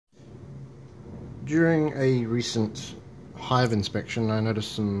During a recent hive inspection, I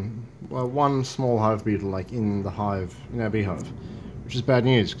noticed one small hive beetle, like in the hive, in our beehive, which is bad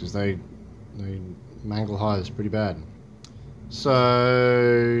news because they mangle hives pretty bad.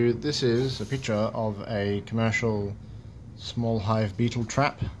 So this is a picture of a commercial small hive beetle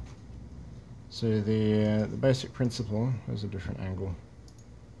trap. So the basic principle, there's a different angle.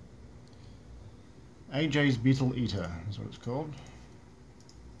 AJ's Beetle Eater is what it's called.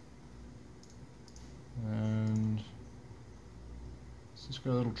 And it's just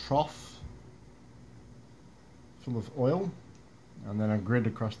got a little trough full of oil and then a grid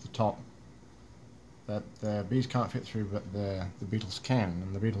across the top that the bees can't fit through, but the beetles can,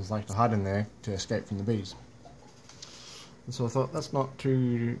 and the beetles like to hide in there to escape from the bees. And so I thought, that's not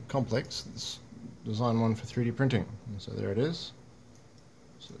too complex, let's design one for 3D printing. And so there it is.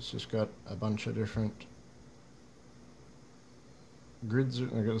 So it's just got a bunch of different grids.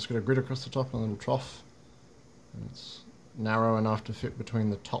 It's got a grid across the top and a little trough. And it's narrow enough to fit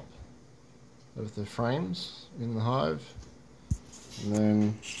between the top of the frames in the hive. And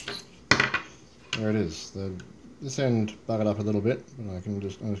then there it is. This end buggered up a little bit, but I'm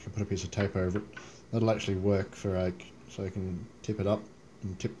just gonna put a piece of tape over it. That'll actually work for so I can tip it up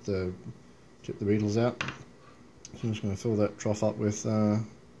and tip the beetles out. So I'm just going to fill that trough up with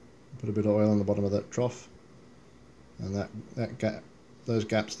put a bit of oil on the bottom of that trough, and those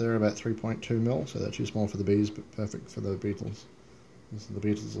gaps there are about 3.2 mil, so they're too small for the bees but perfect for the beetles. And so the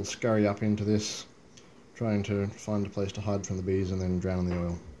beetles will scurry up into this, trying to find a place to hide from the bees and then drown in the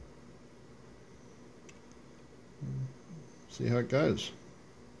oil. See how it goes.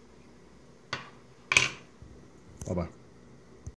 Bye bye.